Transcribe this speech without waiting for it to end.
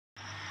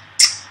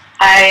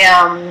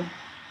I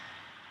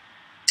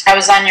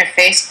was on your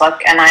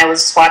Facebook and I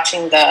was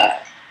watching the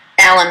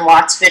Alan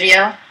Watts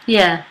video.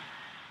 Yeah.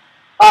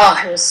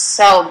 Oh, it was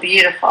so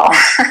beautiful.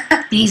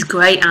 He's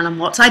great, Alan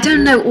Watts. I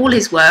don't know all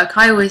his work.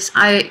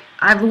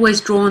 I've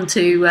always drawn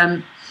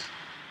to.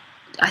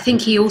 I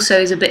think he also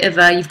is a bit of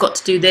a you've got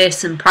to do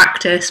this and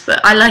practice, but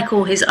I like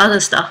all his other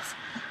stuff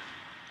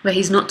where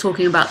he's not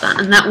talking about that.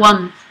 And that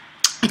one,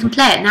 I can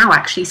play it now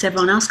actually, so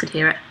everyone else could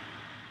hear it.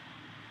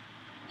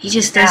 He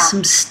just does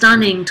some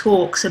stunning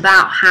talks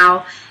about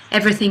how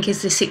everything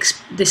is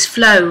this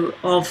flow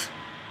of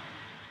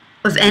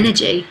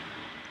energy.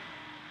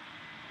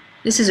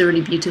 This is a really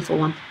beautiful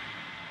one.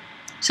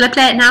 Shall I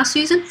play it now,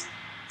 Susan?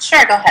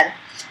 Sure, go ahead.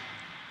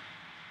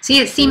 See,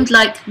 it seemed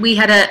like we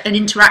had an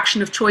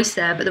interaction of choice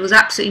there, but there was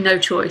absolutely no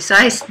choice.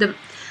 The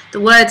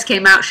words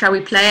came out, shall we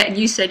play it? And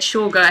you said,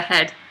 sure, go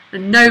ahead.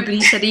 And nobody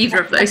said either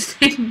of those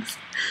things.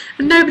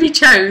 And nobody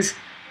chose.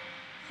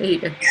 There you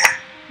go.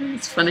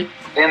 It's funny.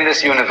 In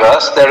this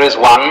universe, there is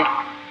one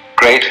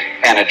great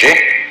energy,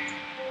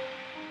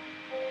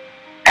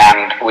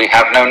 and we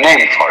have no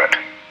name for it.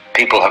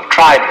 People have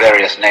tried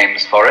various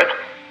names for it,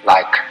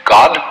 like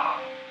God,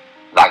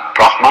 like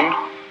Brahman,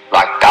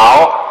 like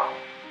Tao.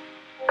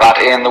 But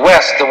in the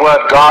West, the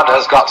word God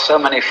has got so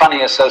many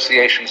funny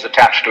associations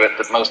attached to it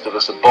that most of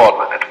us are bored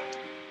with it.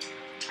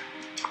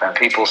 When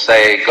people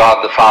say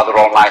God the Father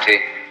Almighty,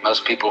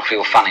 most people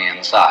feel funny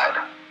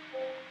inside.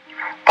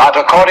 But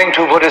according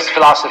to Buddhist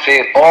philosophy,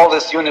 all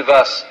this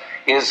universe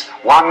is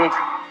one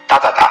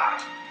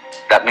tatata.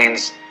 That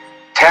means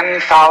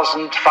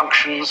 10,000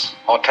 functions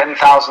or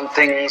 10,000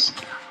 things,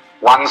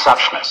 one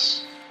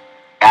suchness.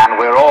 And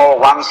we're all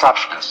one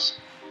suchness.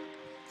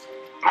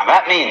 Now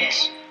that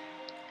means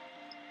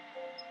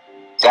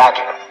that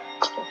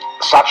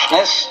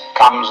suchness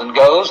comes and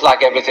goes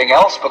like everything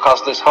else,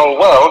 because this whole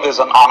world is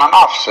an on and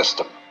off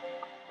system.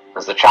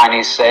 As the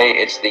Chinese say,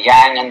 it's the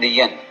yang and the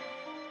yin.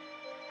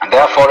 And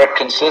therefore it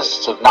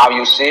consists of now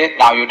you see it,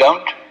 now you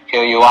don't,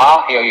 here you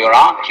are, here you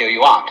aren't, here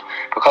you aren't.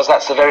 Because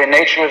that's the very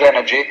nature of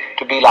energy,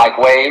 to be like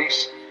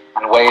waves,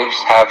 and waves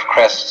have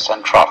crests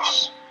and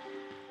troughs.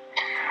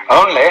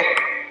 Only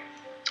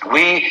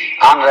we,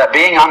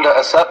 being under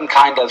a certain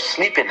kind of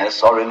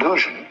sleepiness or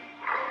illusion,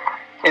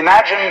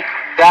 imagine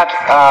that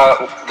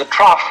the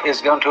trough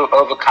is going to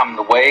overcome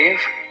the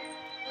wave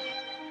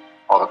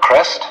or the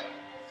crest.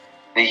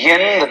 The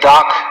yin, the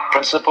dark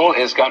principle,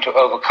 is going to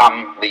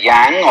overcome the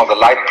yang or the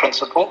light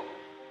principle,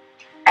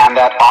 and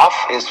that off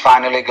is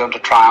finally going to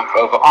triumph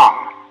over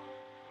on.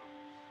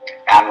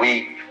 And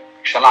we,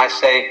 shall I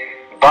say,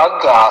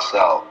 bug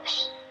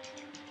ourselves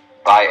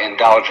by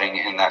indulging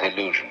in that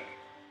illusion.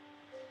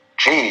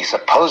 Gee,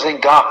 supposing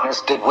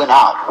darkness did win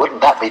out,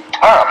 wouldn't that be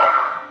terrible?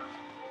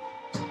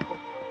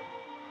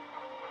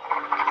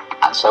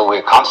 And so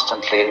we're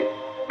constantly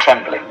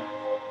trembling,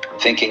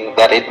 thinking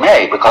that it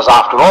may, because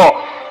after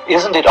all,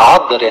 isn't it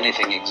odd that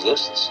anything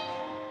exists?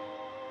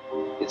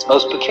 It's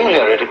most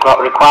peculiar. It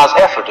requires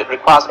effort, it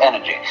requires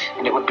energy,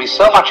 and it would be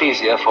so much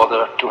easier for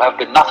there to have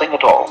been nothing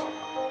at all.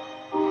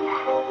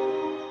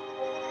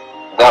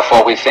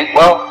 Therefore we think,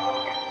 well,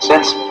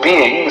 since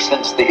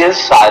the is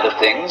side of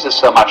things is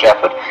so much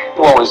effort,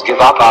 you always give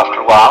up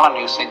after a while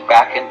and you sink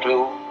back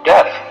into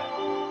death.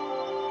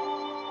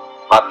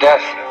 But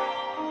death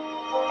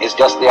is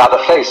just the other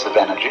face of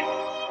energy,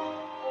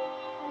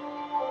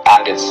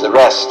 and it's the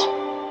rest,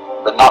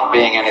 the not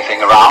being anything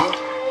around,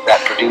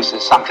 that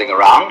produces something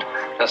around,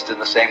 just in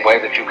the same way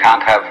that you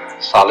can't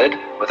have solid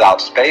without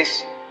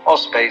space, or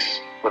space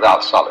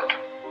without solid.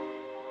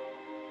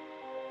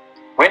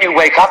 When you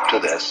wake up to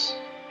this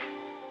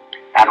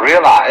and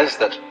realize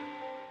that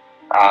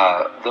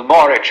the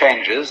more it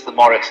changes, the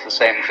more it's the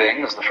same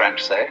thing, as the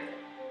French say,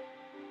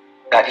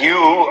 that you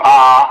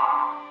are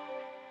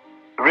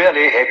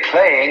really a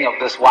playing of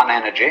this one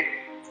energy,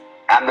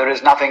 and there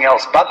is nothing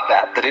else but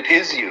that it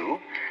is you,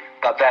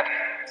 but that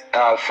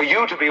for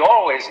you to be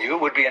always you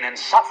would be an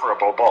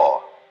insufferable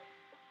bore.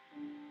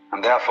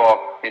 And therefore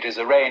it is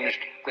arranged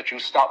that you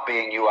stop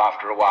being you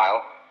after a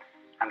while,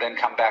 and then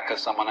come back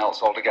as someone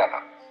else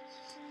altogether.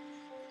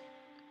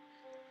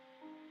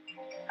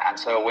 And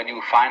so when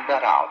you find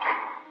that out,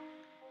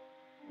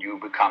 you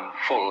become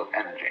full of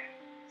energy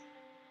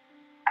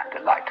and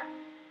delight.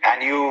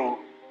 And you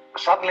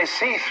suddenly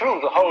see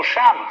through the whole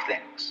sham of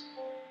things.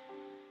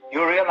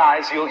 You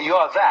realize you're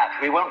that.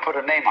 We won't put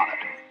a name on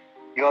it.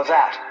 You're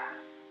that.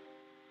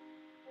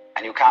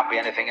 And you can't be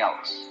anything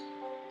else.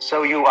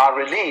 So you are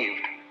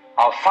relieved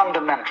of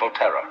fundamental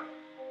terror.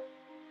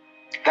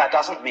 That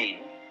doesn't mean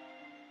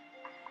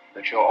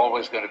that you're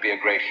always going to be a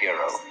great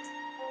hero,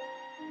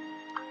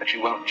 that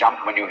you won't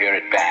jump when you hear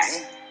it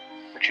bang,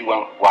 that you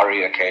won't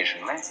worry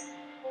occasionally,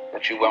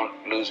 that you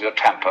won't lose your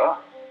temper.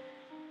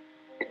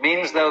 It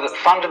means, though, that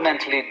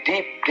fundamentally,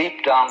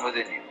 deep down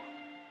within you,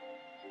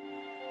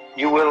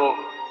 you will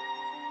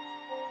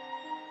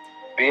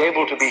be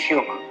able to be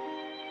human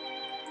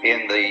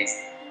in the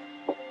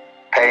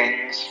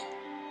pains,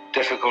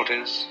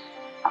 difficulties,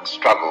 and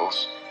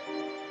struggles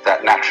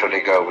that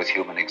naturally go with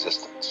human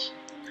existence.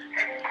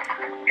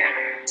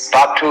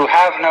 but to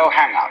have no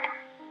hang-up.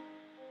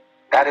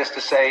 That is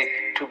to say,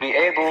 to be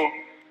able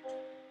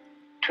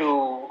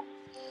to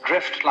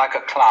drift like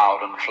a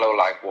cloud and flow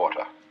like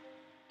water,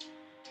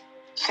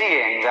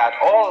 seeing that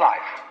all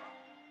life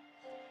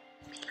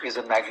is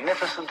a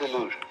magnificent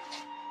illusion,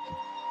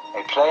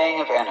 a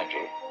playing of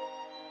energy,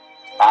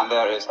 and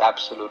there is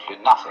absolutely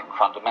nothing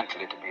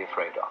fundamentally to be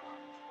afraid of.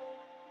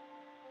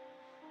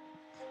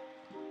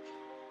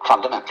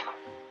 Fundamentally.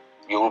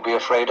 You will be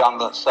afraid on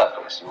the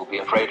surface. You will be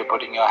afraid of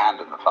putting your hand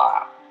in the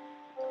fire.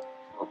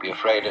 You will be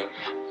afraid of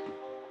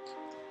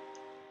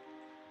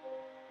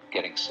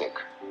getting sick.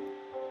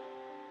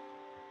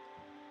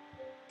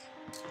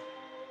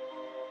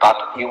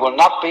 But you will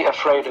not be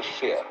afraid of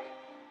fear.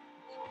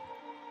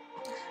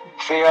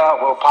 Fear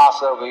will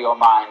pass over your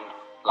mind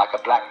like a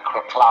black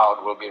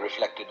cloud will be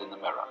reflected in the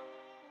mirror.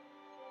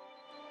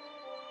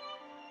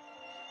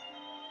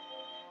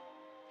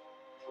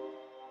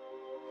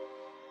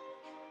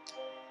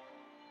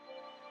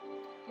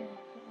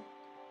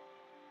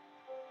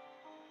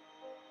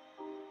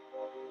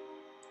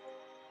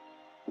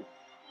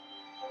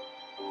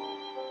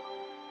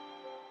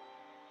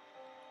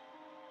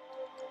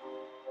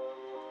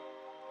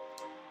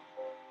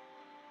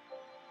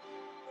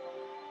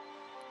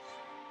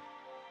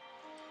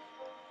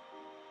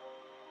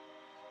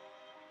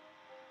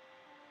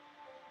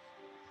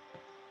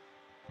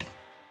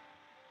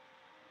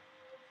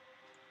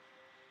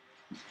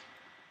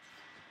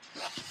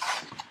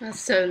 That's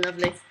so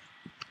lovely.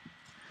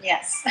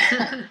 Yes.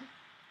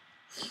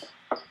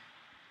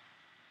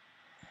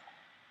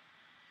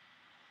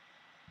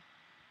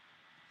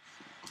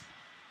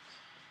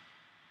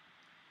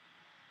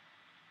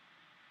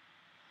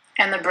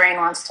 And the brain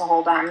wants to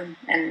hold on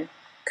and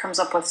comes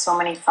up with so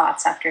many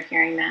thoughts after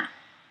hearing that.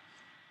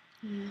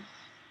 Yeah.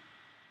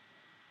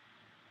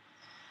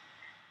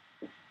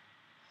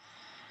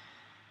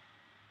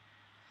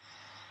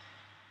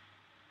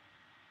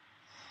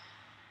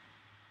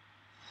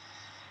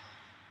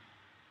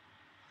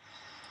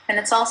 And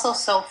it's also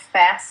so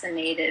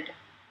fascinated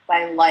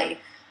by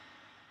life.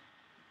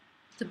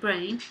 The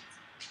brain.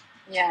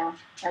 Yeah,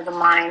 or the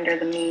mind or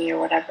the me or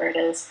whatever it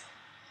is.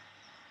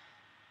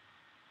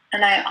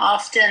 And I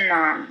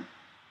often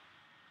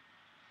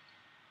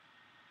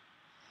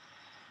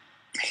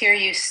hear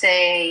you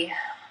say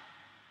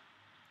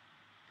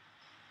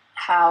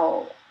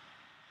how,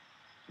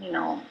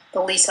 the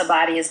Lisa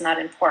body is not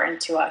important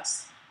to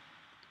us.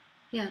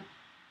 Yeah.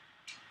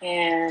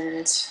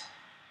 And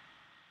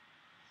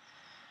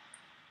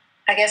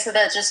I guess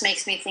that just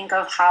makes me think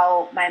of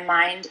how my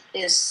mind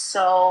is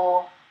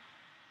so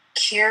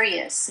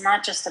curious,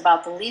 not just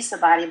about the Lisa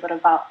body, but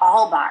about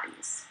all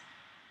bodies,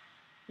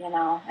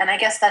 and I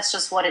guess that's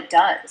just what it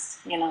does,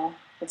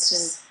 it's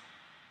just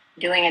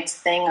doing its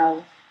thing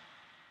of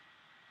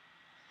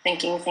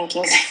thinking.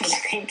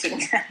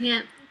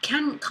 Yeah.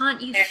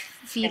 Can't you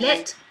feel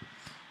it?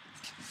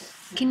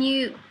 Can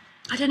you,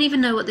 I don't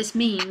even know what this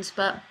means,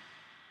 but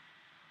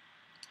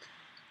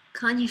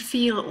can't you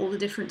feel all the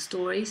different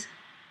stories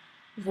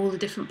of all the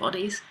different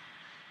bodies?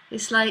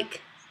 It's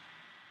like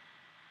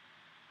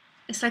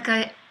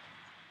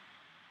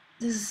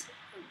there's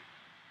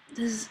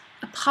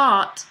a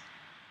part,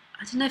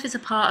 I don't know if it's a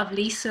part of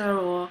Lisa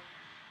or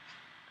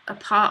a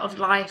part of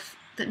life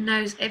that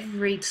knows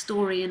every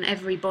story and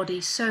every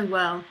body so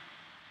well.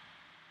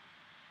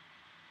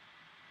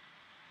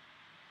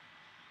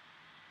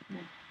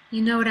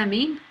 You know what I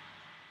mean?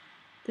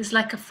 There's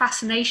like a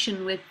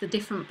fascination with the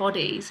different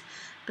bodies,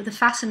 but the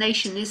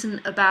fascination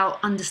isn't about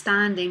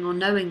understanding or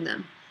knowing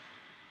them.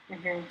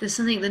 Mm-hmm. There's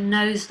something that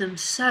knows them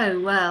so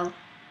well.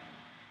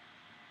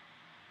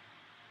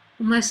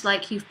 Almost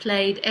like you've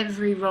played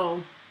every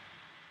role.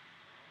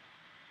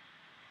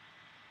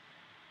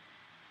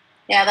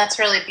 Yeah, that's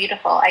really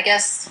beautiful, I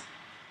guess.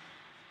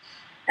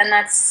 And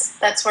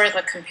that's where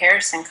the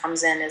comparison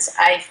comes in, is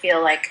I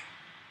feel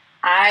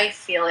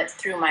it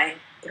through my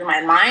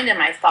mind and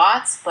my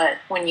thoughts, but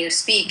when you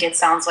speak, it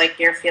sounds like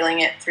you're feeling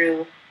it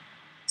through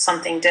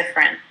something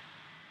different.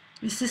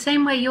 It's the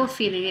same way you're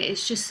feeling it.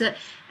 It's just that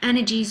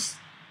energy's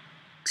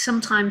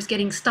sometimes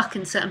getting stuck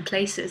in certain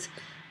places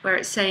where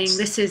it's saying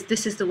this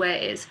is the way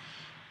it is.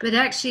 But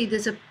actually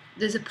there's a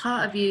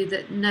part of you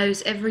that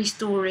knows every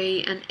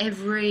story and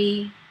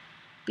every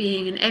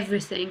being and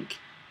everything.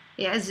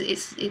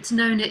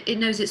 It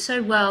knows it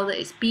so well that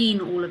it's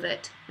been all of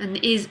it and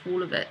is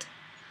all of it.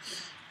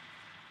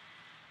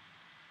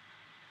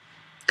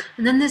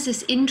 And then there's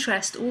this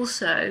interest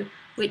also,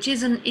 which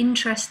isn't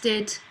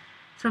interested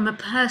from a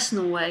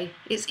personal way.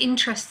 It's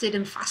interested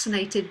and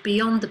fascinated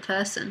beyond the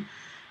person.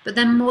 But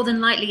then more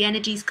than likely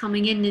energy's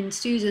coming in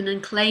Susan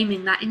and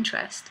claiming that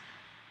interest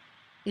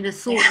in a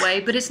thought way.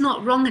 But it's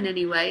not wrong in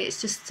any way.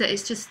 It's just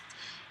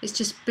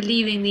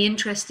believing the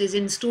interest is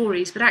in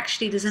stories, but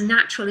actually there's a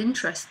natural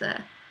interest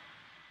there.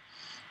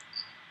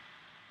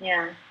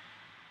 Yeah.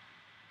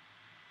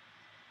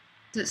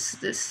 But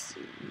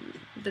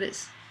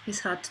it's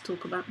hard to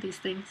talk about these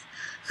things.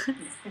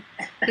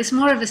 It's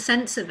more of a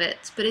sense of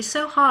it, but it's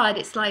so hard.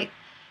 It's like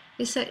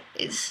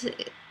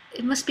it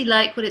it must be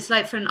like what it's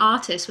like for an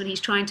artist when he's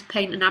trying to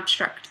paint an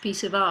abstract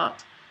piece of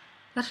art.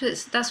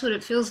 That's what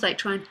it feels like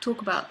trying to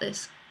talk about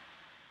this.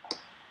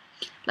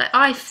 Like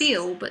I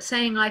feel, but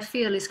saying I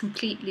feel is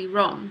completely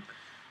wrong.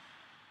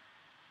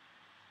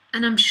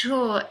 And I'm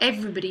sure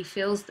everybody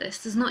feels this.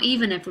 There's not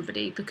even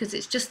everybody, because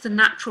it's just the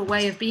natural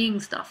way of being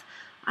stuff.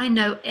 I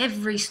know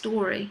every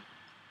story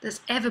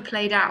that's ever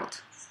played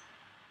out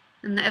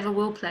and that ever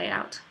will play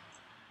out.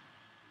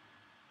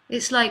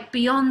 It's like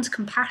beyond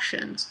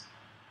compassion.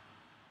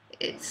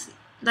 It's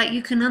like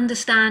you can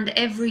understand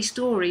every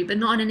story, but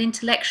not in an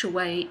intellectual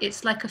way.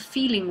 It's like a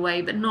feeling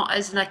way, but not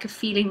as like a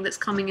feeling that's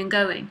coming and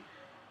going.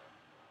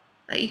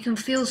 Like you can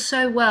feel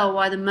so well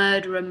why the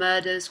murderer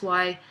murders,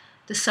 why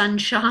the sun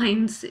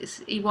shines,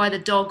 why the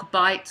dog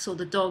bites or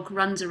the dog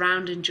runs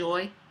around in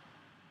joy,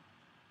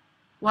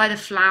 why the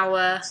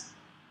flower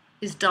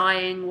is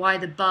dying, why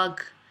the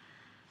bug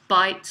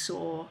bites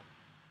or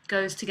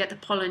goes to get the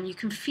pollen. You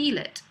can feel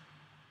it,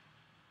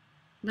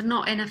 but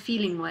not in a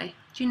feeling way.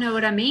 Do you know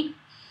what I mean?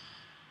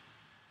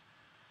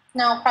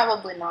 No,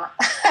 probably not.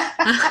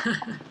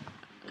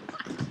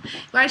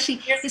 Well, actually,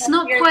 it's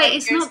not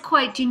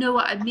quite. Do you know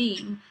what I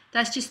mean?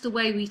 That's just the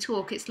way we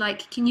talk. It's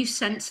like, can you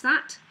sense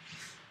that?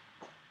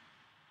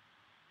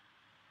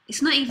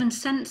 It's not even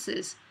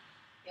senses.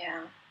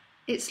 Yeah.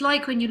 It's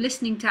like when you're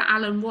listening to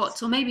Alan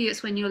Watts, or maybe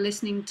it's when you're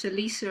listening to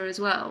Lisa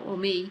as well, or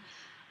me.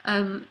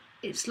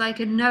 It's like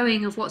a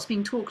knowing of what's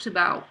being talked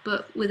about,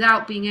 but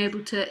without being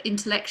able to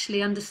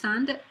intellectually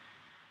understand it.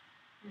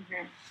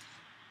 Mm-hmm.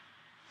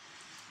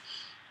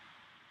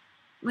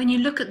 When you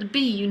look at the bee,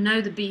 you know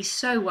the bee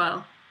so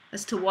well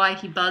as to why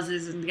he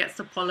buzzes and gets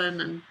the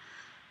pollen and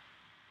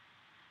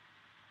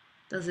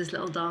does his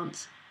little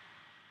dance.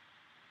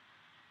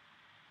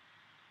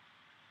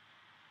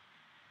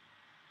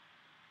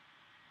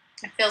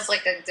 It feels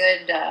like a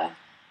good,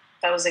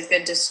 that was a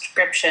good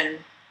description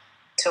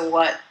to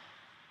what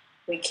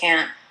we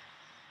can't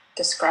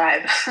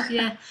describe.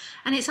 Yeah,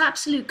 and it's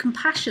absolute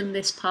compassion,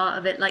 this part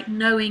of it, like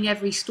knowing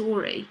every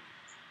story,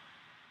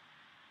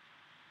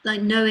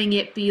 like knowing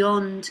it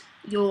beyond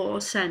your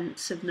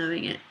sense of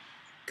knowing it,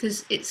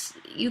 because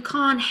you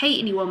can't hate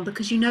anyone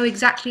because you know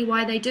exactly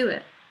why they do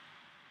it,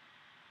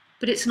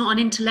 but it's not an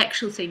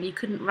intellectual thing. You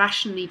couldn't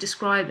rationally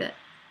describe it.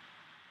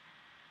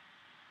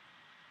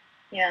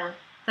 Yeah.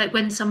 Like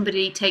when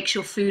somebody takes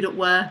your food at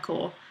work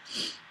or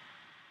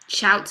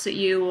shouts at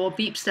you or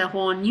beeps their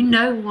horn, you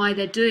know why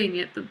they're doing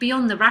it, but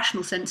beyond the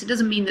rational sense, it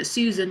doesn't mean that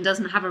Susan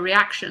doesn't have a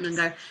reaction and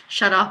go,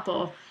 shut up,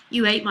 or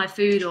you ate my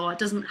food, or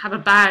doesn't have a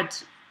bad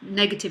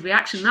negative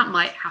reaction. That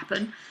might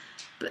happen,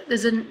 but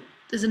there's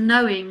a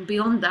knowing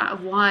beyond that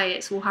of why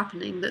it's all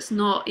happening that's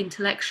not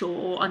intellectual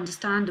or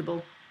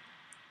understandable.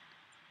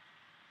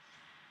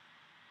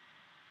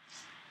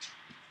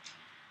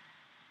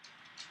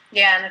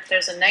 Yeah, and if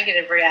there's a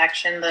negative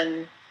reaction,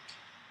 then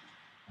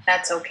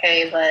that's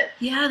okay, but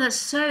yeah,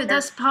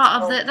 that's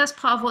part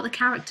of what the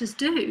characters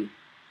do.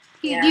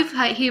 yeah. You've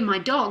heard my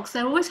dogs,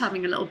 they're always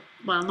having a little,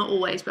 well, not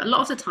always, but a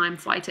lot of the time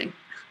fighting.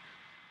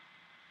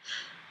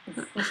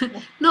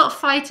 Not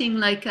fighting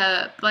like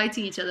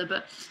biting each other,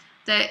 but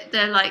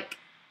they're like,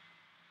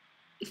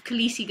 if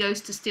Khaleesi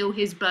goes to steal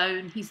his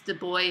bone, he's the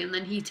boy, and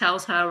then he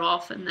tells her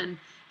off, and then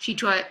he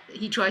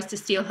tries to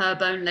steal her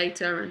bone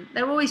later, and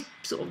they're always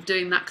sort of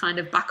doing that kind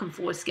of back and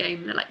forth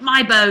game. They're like,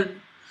 my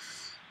bone.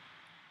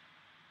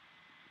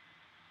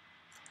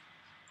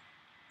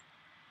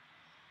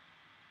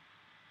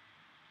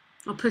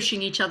 Or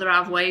pushing each other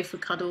out of way for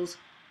cuddles.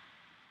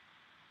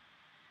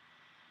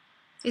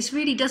 It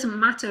really doesn't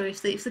matter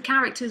if the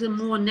character is a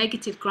more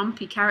negative,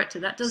 grumpy character.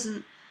 That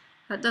doesn't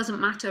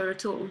matter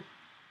at all.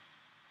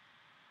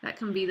 That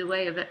can be the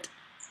way of it.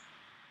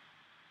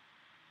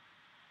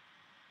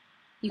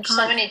 There's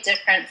so many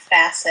different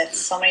facets,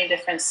 so many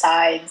different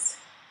sides.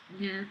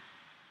 Yeah.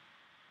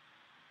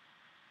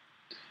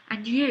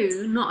 And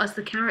you, not as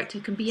the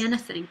character, can be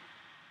anything.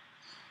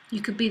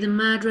 You could be the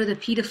murderer, the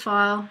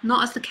paedophile,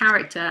 not as the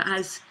character,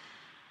 as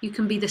you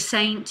can be the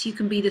saint, you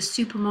can be the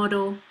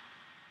supermodel,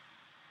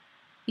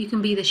 you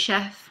can be the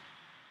chef,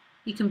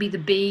 you can be the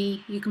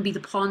bee, you can be the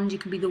pond, you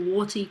can be the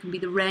water, you can be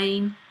the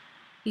rain,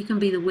 you can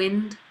be the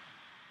wind.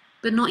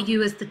 But not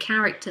you as the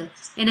character.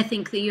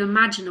 Anything that you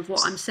imagine of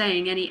what I'm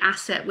saying, any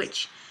asset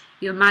which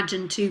you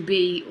imagine to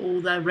be all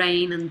the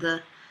rain and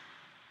the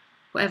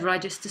whatever I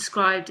just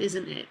described,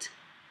 isn't it?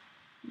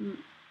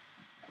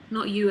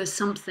 Not you as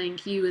something,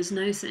 you as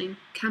no thing,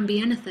 can be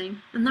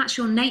anything. And that's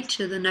your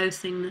nature, the no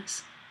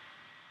thingness.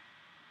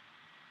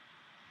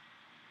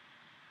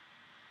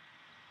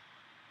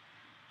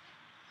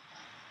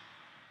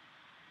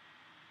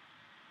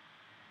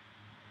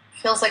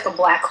 Feels like a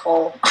black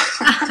hole.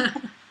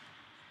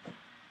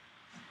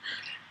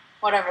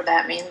 Whatever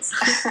that means.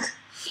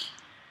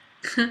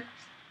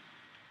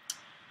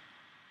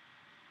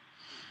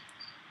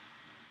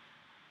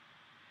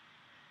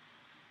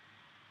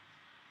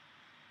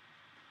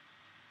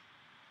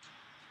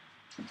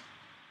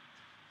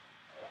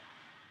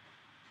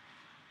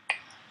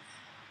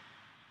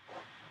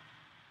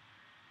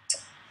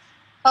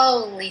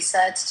 Oh,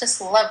 Lisa, it's just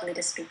lovely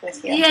to speak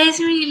with you. Yeah, it's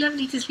really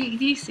lovely to speak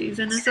with you,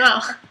 Susan, as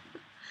well.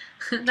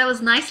 That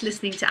was nice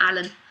listening to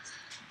Alan.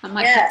 I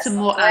might put some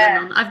more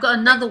Alan on. I've got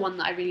another one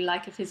that I really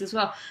like of his as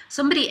well.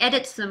 Somebody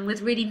edits them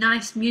with really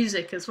nice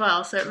music as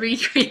well, so it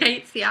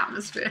recreates the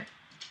atmosphere.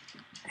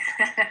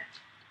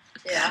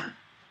 Yeah.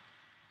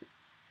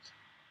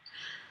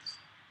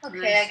 Okay,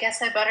 nice. I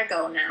guess I better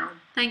go now.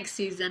 Thanks,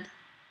 Susan.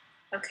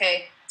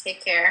 Okay,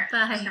 take care.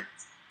 Bye.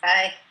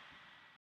 Bye.